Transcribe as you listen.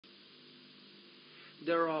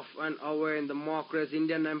They're off and away in the mock race.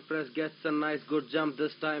 Indian Empress gets a nice good jump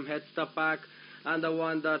this time, heads the pack. And the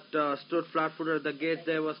one that stood flat-footed at the gate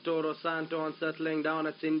there was Toro Santo. On settling down,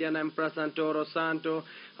 it's Indian Empress and Toro Santo.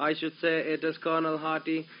 I should say it is Colonel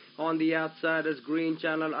Harty. On the outside is Green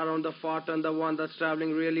Channel. Around the far turn, the one that's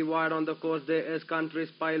traveling really wide on the course, there is Country's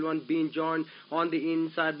Pile One being joined on the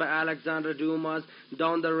inside by Alexander Dumas.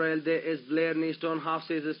 Down the rail, there is Blair Neystone. Half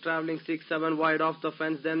seas is traveling 6-7 wide off the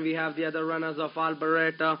fence. Then we have the other runners of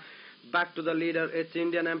Alberetta. Back to the leader, it's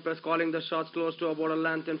Indian Empress calling the shots close to about a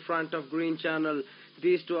length in front of Green Channel.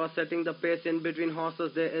 These two are setting the pace in between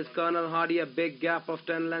horses. There is Colonel Hardy, a big gap of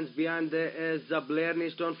 10 lengths behind. There is Blair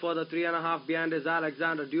Neystone. Further 3.5 behind is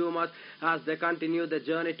Alexander Dumas as they continue the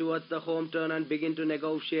journey towards the home turn and begin to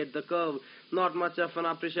negotiate the curve. Not much of an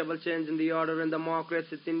appreciable change in the order in the mock race.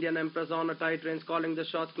 It's Indian Empress on a tight range calling the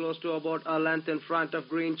shots close to about a length in front of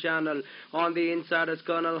Green Channel. On the inside is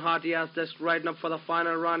Colonel Hardy as they straighten up for the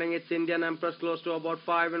final running. It's Indian Empress close to about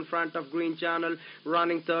 5 in front of Green Channel.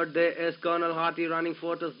 Running third, there is Colonel Hardy. Running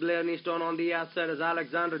fourth is Blair Neystone. On the outside is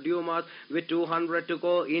Alexander Dumas with 200 to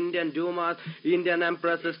go. Indian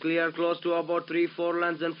Empress is clear close to about 3-4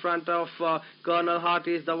 lengths in front of Colonel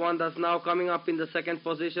Hardy is the one that's now coming up in the second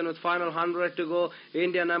position with final 100 to go.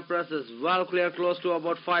 Indian Empress is well clear close to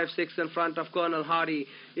about 5-6 in front of Colonel Hardy.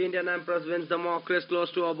 Indian Empress wins the mock race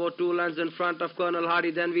close to about 2 lengths in front of Colonel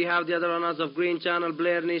Hardy. Then we have the other runners of Green Channel,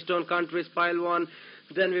 Blair Neystone, Country's Pile One.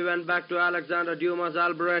 Then we went back to Alexander Dumas,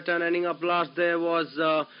 Alberetta, and ending up last there was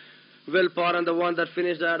Willpower, and the one that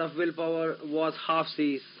finished out of Willpower was Half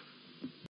Seas.